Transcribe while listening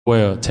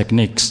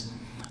techniques.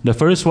 The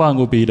first one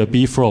would be the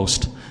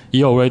bfrost.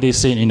 You already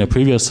seen in the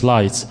previous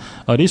slides.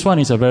 This one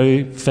is a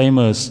very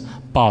famous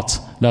bot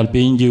that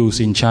being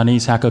used in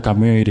Chinese hacker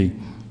community.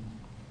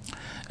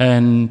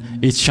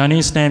 And its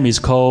Chinese name is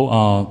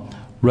called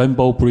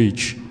Rainbow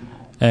Bridge.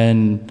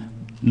 And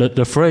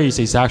the phrase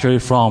is actually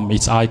from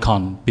its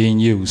icon being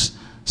used.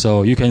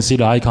 So you can see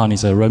the icon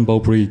is a rainbow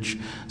bridge.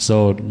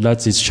 So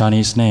that's its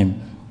Chinese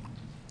name.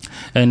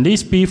 And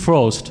this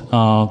bfrost,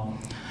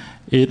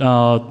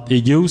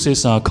 it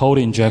uses code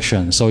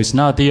injection. So it's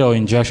not DL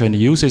injection, it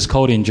uses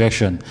code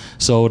injection.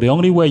 So the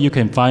only way you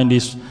can find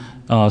this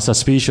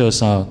suspicious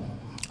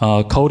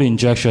code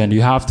injection,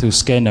 you have to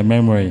scan the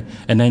memory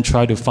and then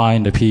try to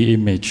find the P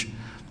image.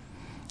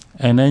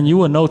 And then you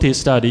will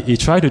notice that it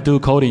tried to do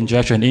code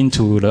injection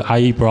into the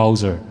IE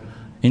browser,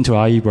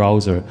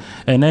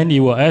 and then it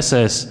will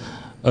access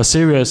a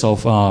series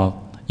of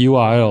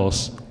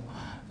URLs.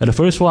 And the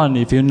first one,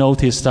 if you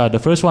notice that the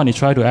first one it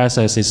tried to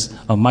access is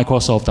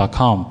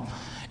Microsoft.com.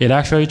 It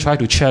actually tried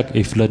to check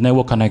if the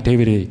network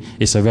connectivity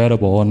is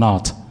available or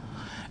not.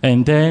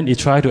 And then it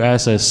tried to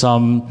access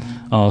some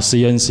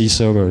CNC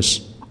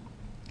servers.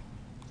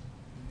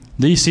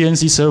 These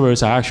CNC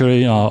servers are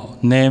actually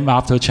named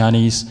after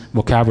Chinese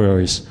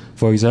vocabularies.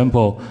 For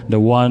example,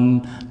 the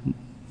one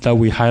that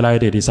we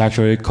highlighted is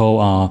actually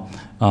called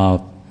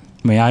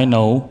may I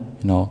know,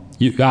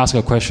 you ask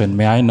a question,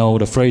 may I know,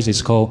 the phrase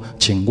is called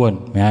请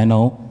问, may I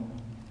know?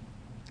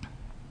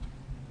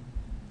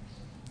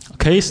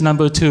 Case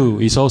number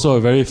 2 is also a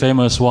very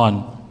famous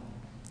one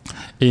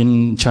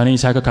in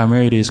Chinese hacker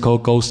community. It's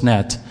called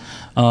GhostNet.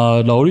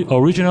 The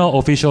original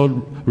official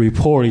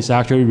report is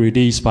actually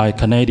released by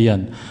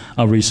Canadian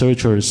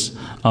researchers,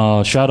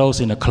 Shadows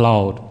in the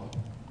Cloud.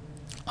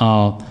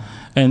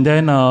 And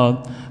then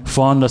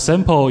from the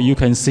sample, you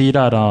can see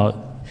that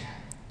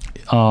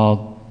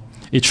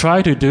it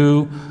tried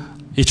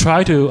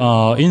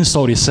to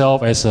install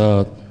itself as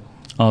a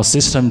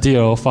system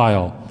DLL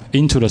file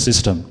into the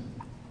system.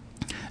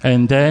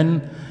 And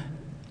then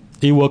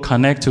it will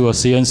connect to a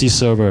CNC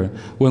server.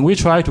 When we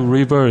try to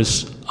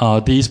reverse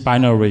this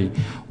binary,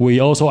 we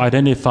also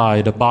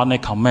identify the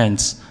botnet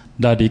commands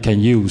that it can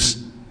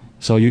use.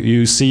 So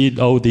you see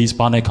all these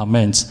botnet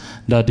commands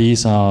that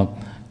this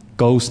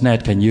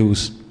GhostNet can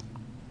use.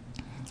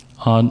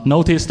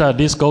 Notice that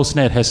this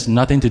GhostNet has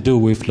nothing to do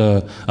with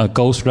the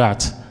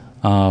GhostRat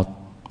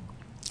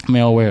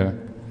malware.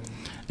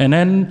 And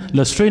then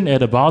the string at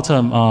the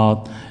bottom,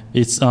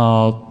 it's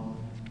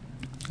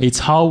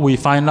how we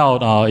find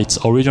out its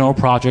original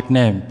project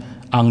name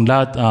on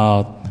that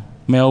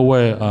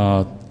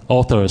malware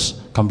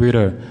author's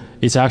computer.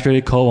 It's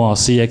actually called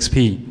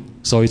CXP.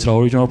 So it's the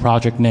original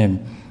project name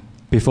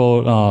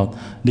before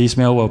this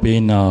malware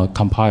being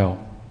compiled.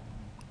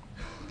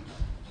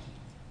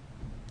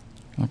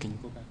 Okay.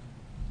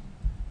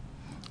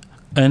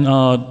 And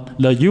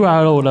the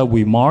URL that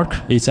we mark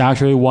is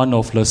actually one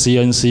of the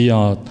CNC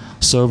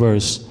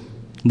servers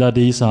that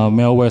this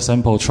malware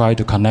sample tried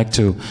to connect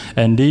to.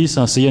 And this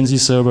CNC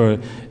server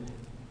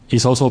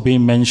is also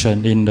being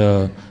mentioned in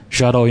the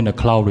Shadow in the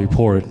Cloud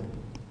report.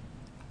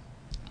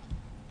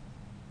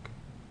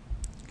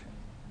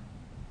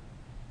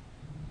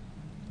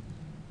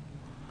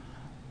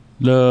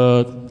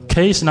 The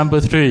case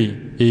number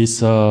 3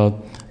 is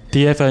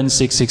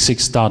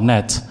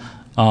DFN666.net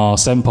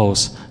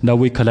samples that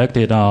we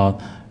collected a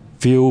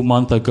few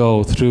months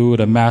ago through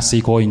the mass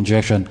SQL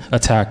injection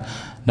attack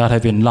that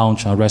have been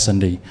launched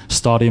recently,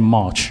 starting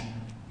March.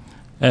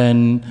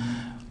 And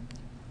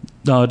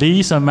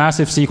these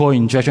massive SQL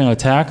injection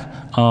attack,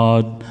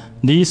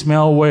 these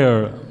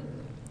malware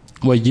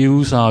will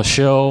use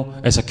shell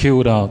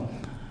execute a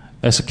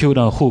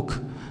hook,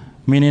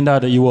 meaning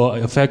that it will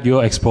affect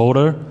your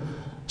explorer,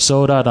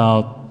 so that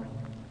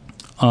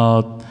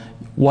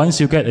once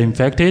you get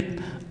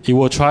infected, it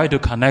will try to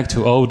connect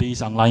to all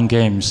these online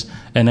games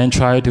and then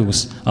try to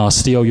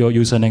steal your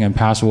username and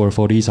password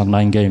for these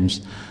online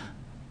games.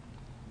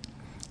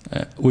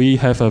 We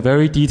have a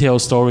very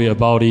detailed story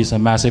about this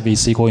massive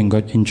SQL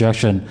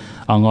injection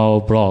on our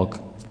blog.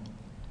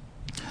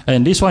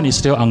 And this one is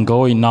still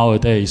ongoing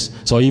nowadays.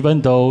 So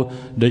even though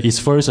its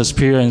first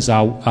experience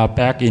are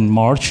back in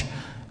March,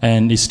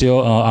 and it's still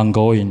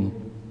ongoing.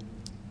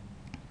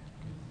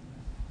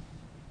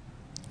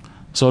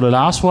 So the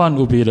last one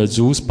would be the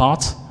Zeus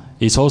bot.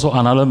 It's also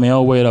another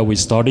malware that we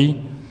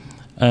study.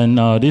 And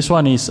this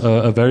one is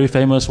a very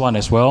famous one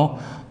as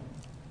well.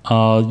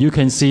 You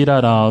can see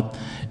that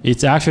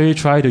it's actually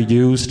trying to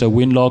use the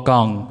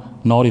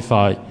winlogon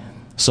notify,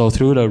 so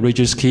through the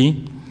regis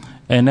key,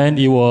 and then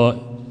it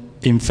will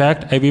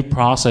infect every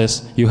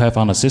process you have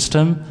on the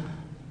system,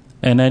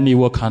 and then it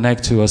will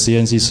connect to a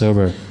CNC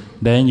server.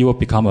 Then you will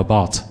become a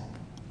bot.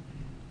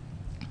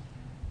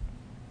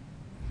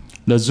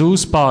 The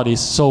Zeus bot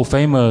is so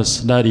famous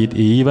that it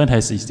even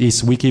has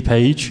its wiki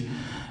page,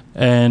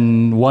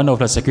 and one of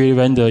the security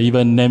vendors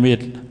even named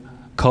it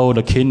called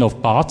the king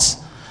of bots.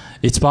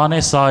 Its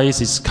botnet size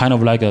is kind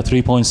of like a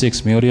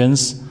 3.6 million.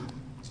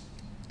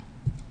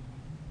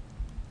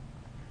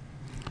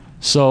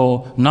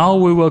 So now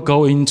we will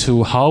go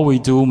into how we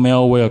do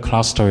malware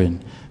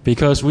clustering,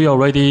 because we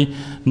already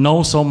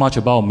know so much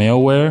about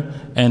malware,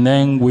 and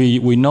then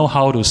we know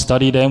how to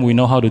study them, we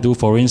know how to do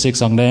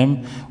forensics on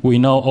them, we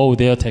know all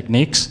their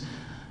techniques.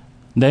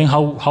 Then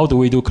how do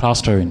we do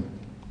clustering?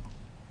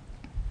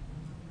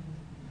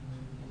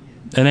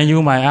 And then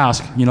you might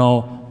ask,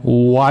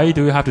 why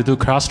do you have to do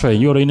clustering?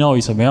 You already know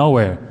it's a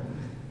malware.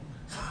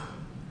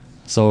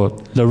 So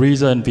the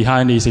reason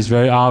behind this is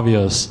very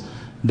obvious.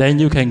 Then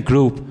you can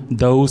group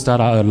those that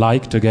are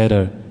alike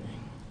together.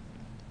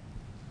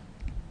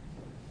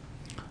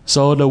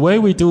 So the way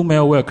we do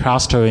malware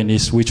clustering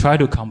is we try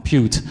to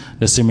compute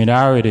the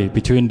similarity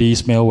between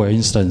these malware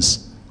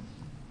instances.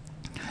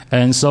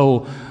 And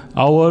so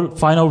our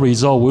final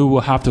result, we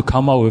will have to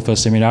come up with a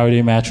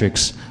similarity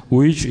matrix,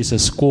 which is a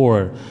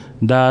score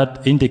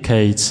that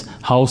indicates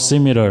how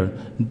similar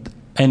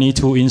any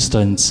two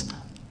instances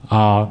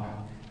are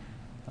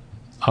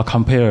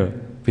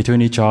compared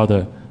between each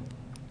other.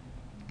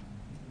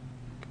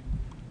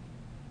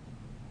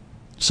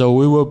 So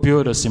we will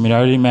build a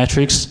similarity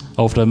matrix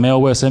of the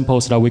malware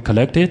samples that we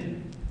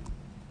collected.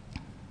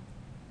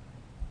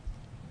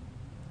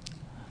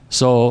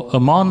 So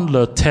among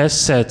the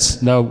test sets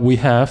that we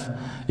have,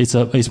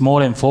 it's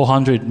more than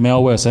 400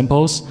 malware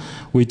samples.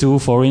 We do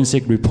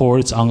forensic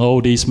reports on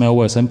all these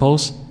malware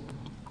samples.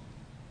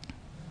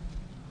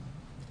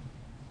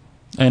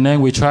 And then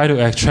we try to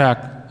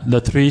extract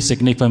the 3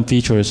 significant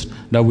features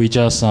that we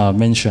just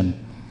mentioned: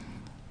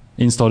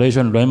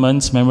 installation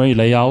environments, memory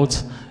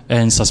layout,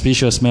 and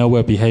suspicious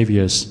malware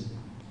behaviors.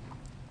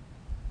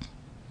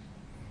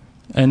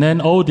 And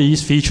then all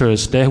these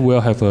features, they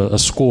will have a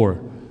score.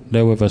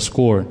 They will have a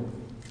score.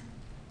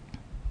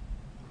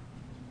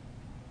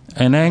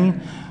 And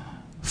then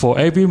for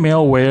every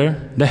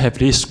malware that have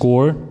this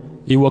score,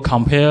 it will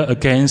compare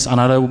against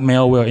another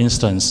malware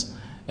instance.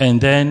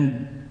 And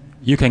then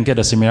you can get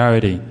a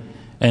similarity.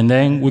 And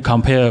then we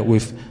compare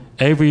with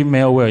every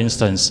malware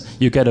instance.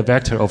 You get a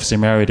vector of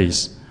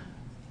similarities.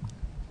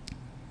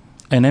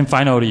 And then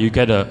finally, you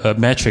get a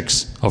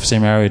matrix of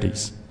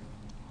similarities.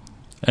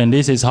 And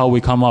this is how we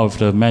come up with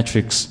the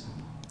matrix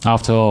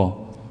after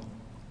all.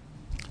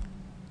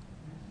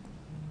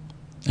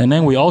 And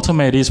then we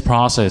automate this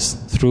process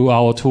through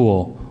our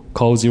tool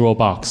called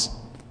ZeroBox.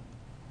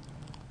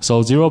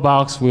 So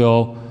ZeroBox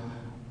will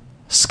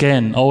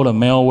scan all the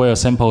malware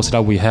samples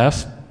that we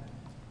have,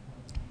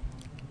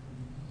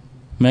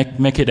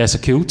 make it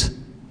execute,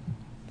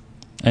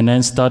 and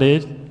then study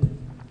it,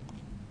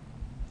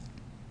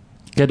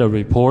 get a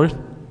report,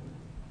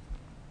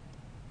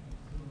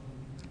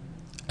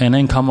 and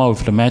then come up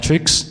with the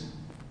matrix,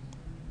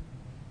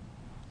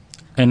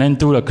 and then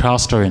do the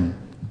clustering.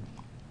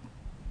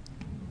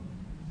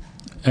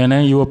 And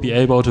then you will be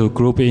able to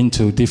group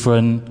into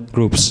different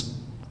groups.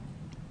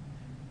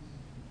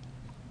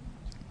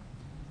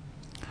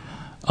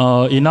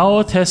 In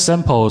our test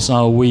samples,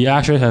 we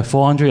actually have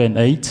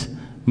 408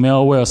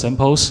 malware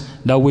samples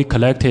that we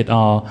collected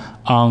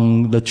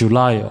on the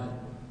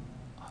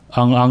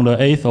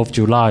 8th of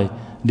July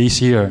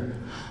this year.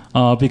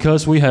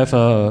 Because we have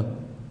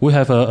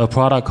a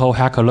product called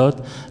Hack Alert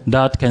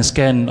that can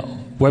scan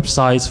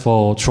websites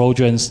for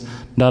Trojans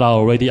that are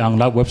already on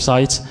that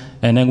website,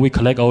 and then we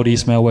collect all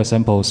these malware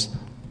samples.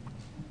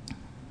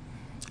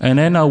 And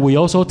then we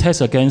also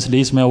test against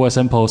these malware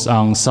samples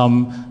on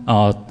some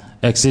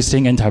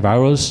existing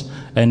antivirus,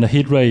 and the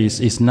hit rate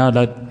is not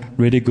that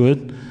really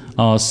good.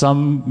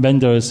 Some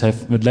vendors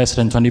have less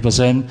than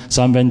 20%,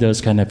 some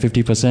vendors can have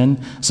 50%.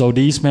 So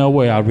these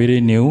malware are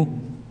really new.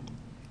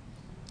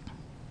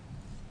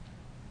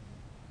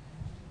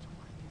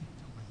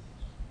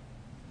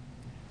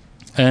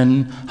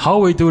 And how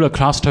we do the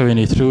clustering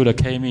is through the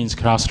k-means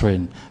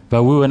clustering.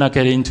 But we will not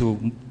get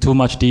into too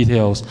much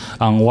details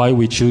on why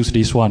we choose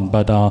this one.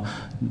 But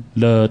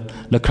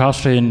the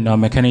clustering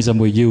mechanism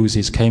we use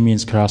is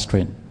k-means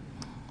clustering.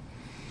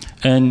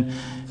 And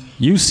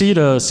you see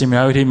the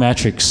similarity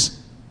matrix,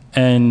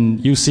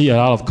 and you see a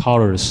lot of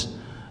colors.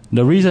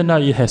 The reason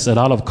that it has a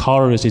lot of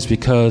colors is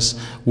because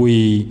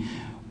we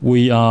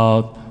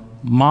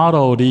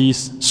model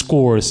these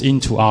scores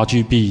into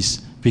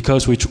RGBs,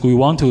 because we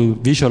want to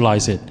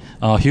visualize it.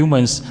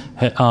 Humans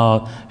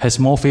has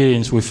more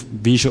feelings with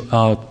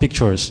visual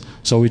pictures,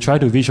 so we try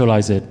to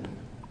visualize it.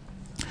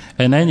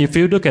 And then if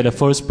you look at the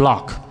first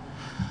block,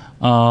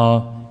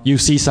 you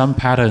see some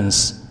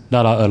patterns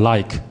that are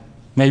alike.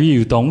 Maybe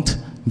you don't,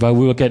 but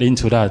we will get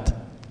into that.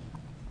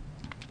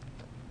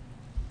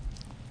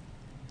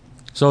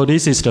 So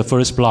this is the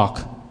first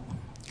block.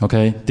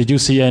 Okay, did you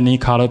see any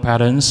color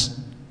patterns?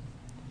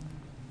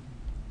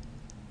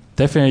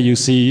 Definitely you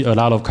see a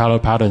lot of color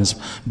patterns,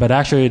 but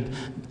actually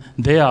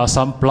there are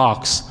some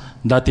blocks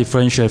that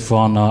differentiate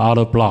from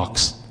other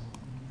blocks.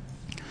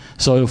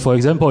 So for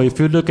example, if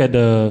you look at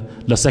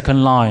the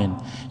second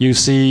line, you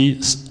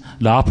see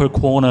the upper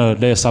corner,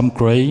 there's some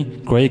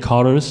gray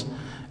colors,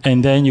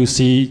 and then you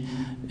see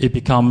it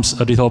becomes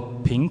a little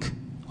pink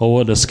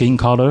over the skin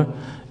color,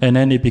 and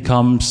then it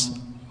becomes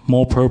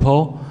more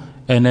purple,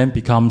 and then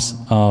becomes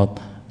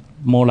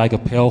more like a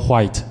pale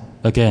white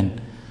again.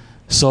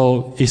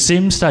 So it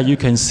seems that you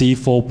can see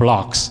 4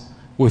 blocks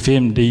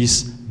within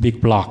this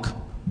big block.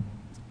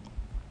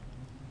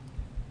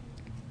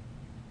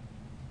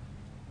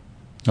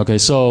 Okay,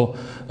 so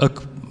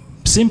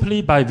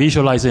simply by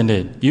visualizing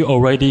it, you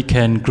already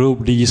can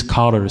group these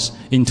colors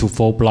into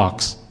 4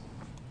 blocks.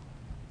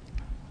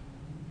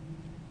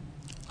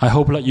 I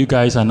hope that you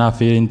guys are not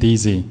feeling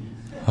dizzy.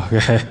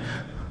 Okay.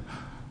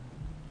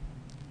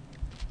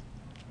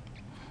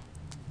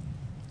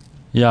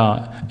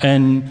 Yeah,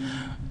 and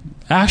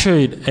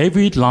actually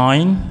every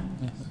line,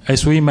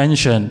 as we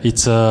mentioned,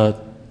 it's a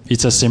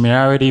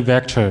similarity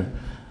vector.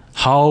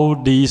 How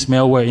these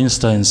malware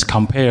instances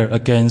compare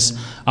against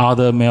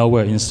other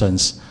malware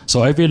instances.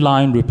 So every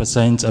line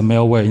represents a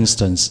malware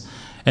instance.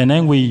 And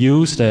then we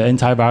use the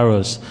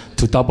antivirus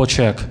to double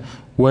check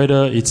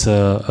whether it's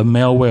a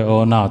malware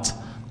or not.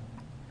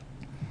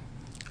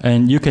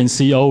 And you can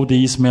see all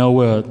these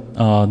malware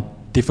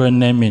different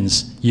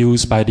namings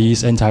used by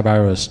these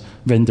antivirus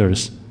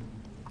vendors.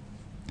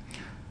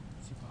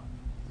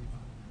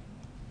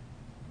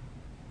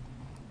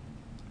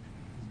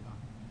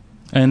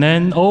 And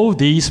then all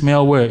these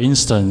malware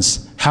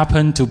instances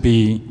happen to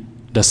be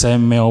the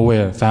same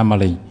malware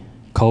family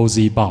called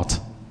ZBot,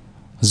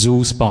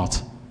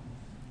 ZooSpot.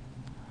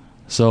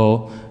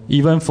 So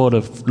even for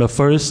the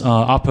first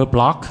upper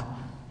block,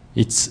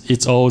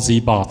 it's all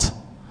ZBot.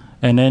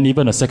 And then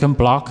even the second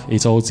block,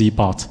 it's all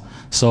ZBot.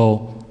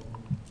 So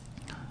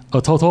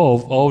a total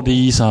of all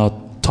these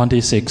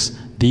 26,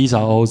 these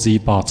are all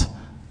ZBot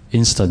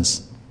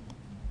instances.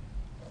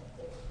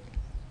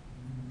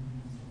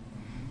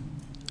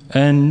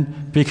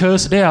 And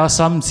because there are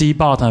some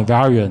ZBot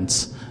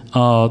variants,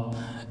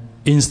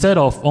 instead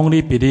of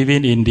only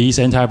believing in these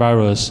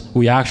antivirus,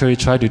 we actually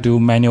try to do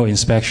manual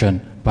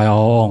inspection by our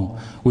own.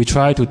 We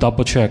try to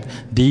double check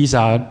these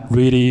are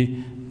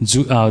really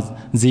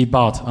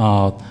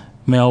ZBot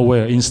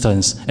malware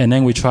instance, and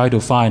then we try to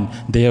find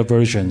their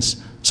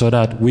versions so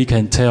that we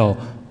can tell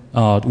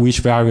which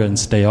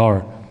variants they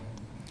are.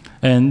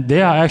 And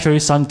there are actually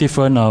some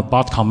different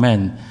bot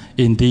commands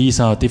in these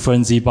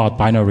different ZBot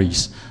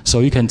binaries. So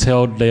you can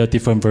tell their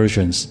different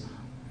versions.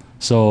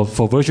 So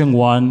for version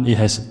 1, it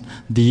has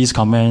these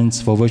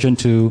commands. For version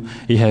 2,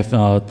 it has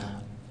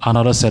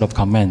another set of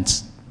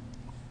commands.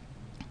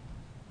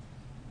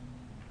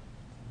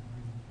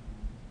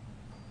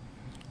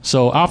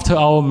 So after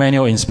our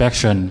manual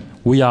inspection,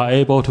 we are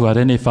able to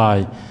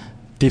identify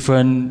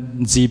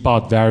different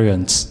ZBot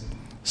variants.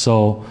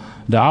 So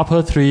the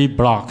upper 3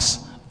 blocks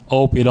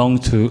all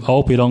belongs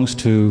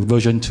to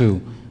version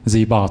 2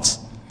 ZBots,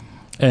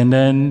 and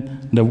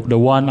then the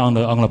one on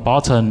the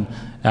bottom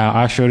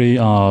are actually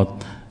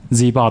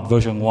ZBot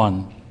version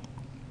 1.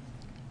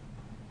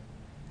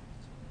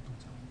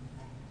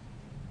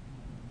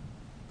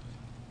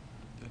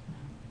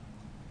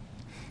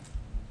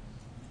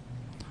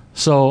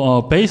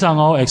 So based on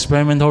our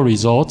experimental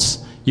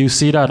results, you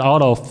see that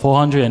out of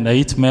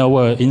 408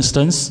 malware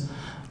instances,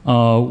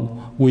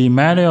 we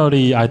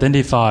manually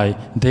identify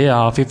there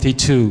are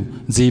 52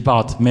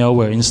 ZBot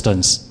malware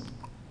instances.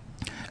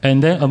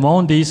 And then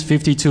among these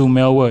 52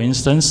 malware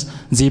instances,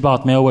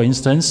 ZBot malware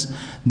instances,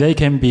 they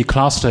can be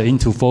clustered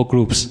into 4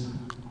 groups.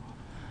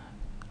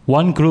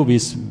 One group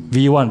is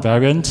V1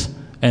 variant,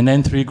 and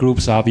then 3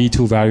 groups are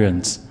V2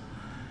 variants.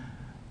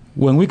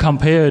 When we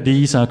compare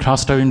these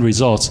clustering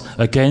results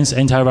against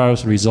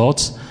antivirus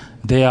results,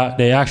 they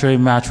actually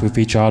match with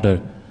each other.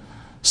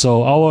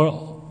 So our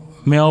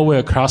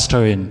malware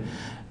clustering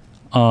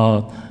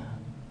have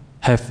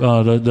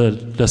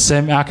the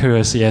same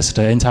accuracy as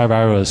the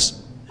antivirus.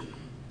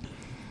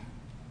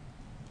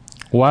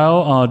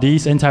 While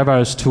these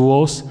antivirus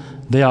tools,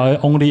 they are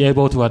only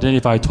able to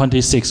identify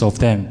 26 of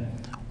them,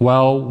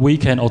 while we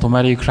can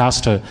automatically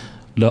cluster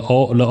the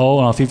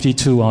all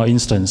 52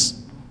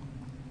 instances.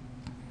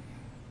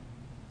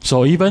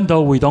 So even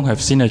though we don't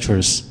have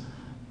signatures,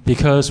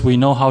 because we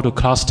know how to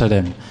cluster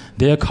them,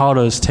 their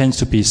colors tend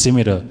to be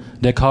similar.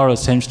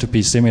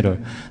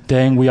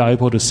 Then we are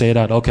able to say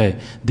that, okay,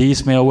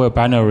 these malware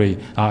binary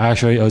are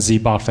actually a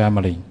ZBot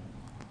family.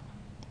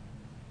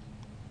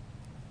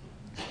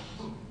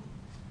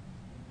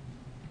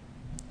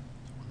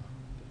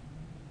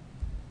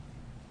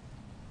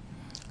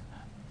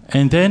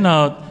 And then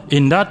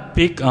in that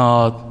big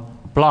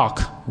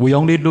block, we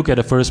only look at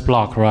the first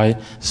block, right?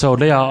 So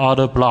there are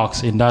other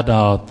blocks in that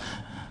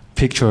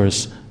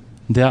pictures.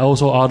 There are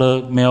also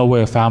other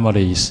malware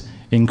families,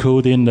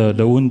 including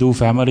the Undo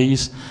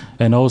families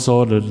and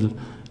also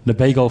the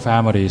Bagel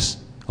families,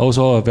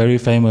 also a very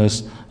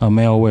famous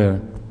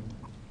malware.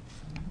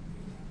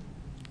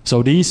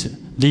 So these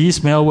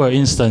malware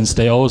instances,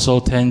 they also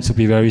tend to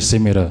be very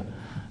similar.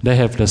 They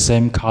have the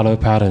same color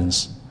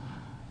patterns.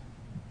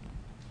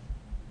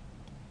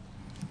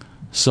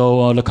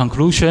 So the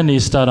conclusion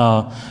is that,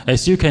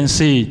 as you can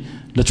see,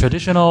 the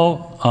traditional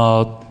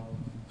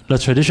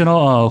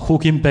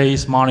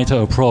hooking-based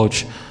monitor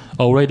approach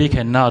already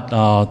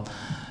cannot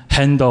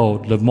handle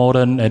the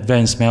modern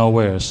advanced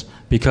malwares,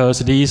 because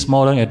these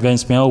modern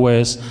advanced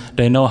malwares,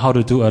 they know how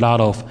to do a lot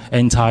of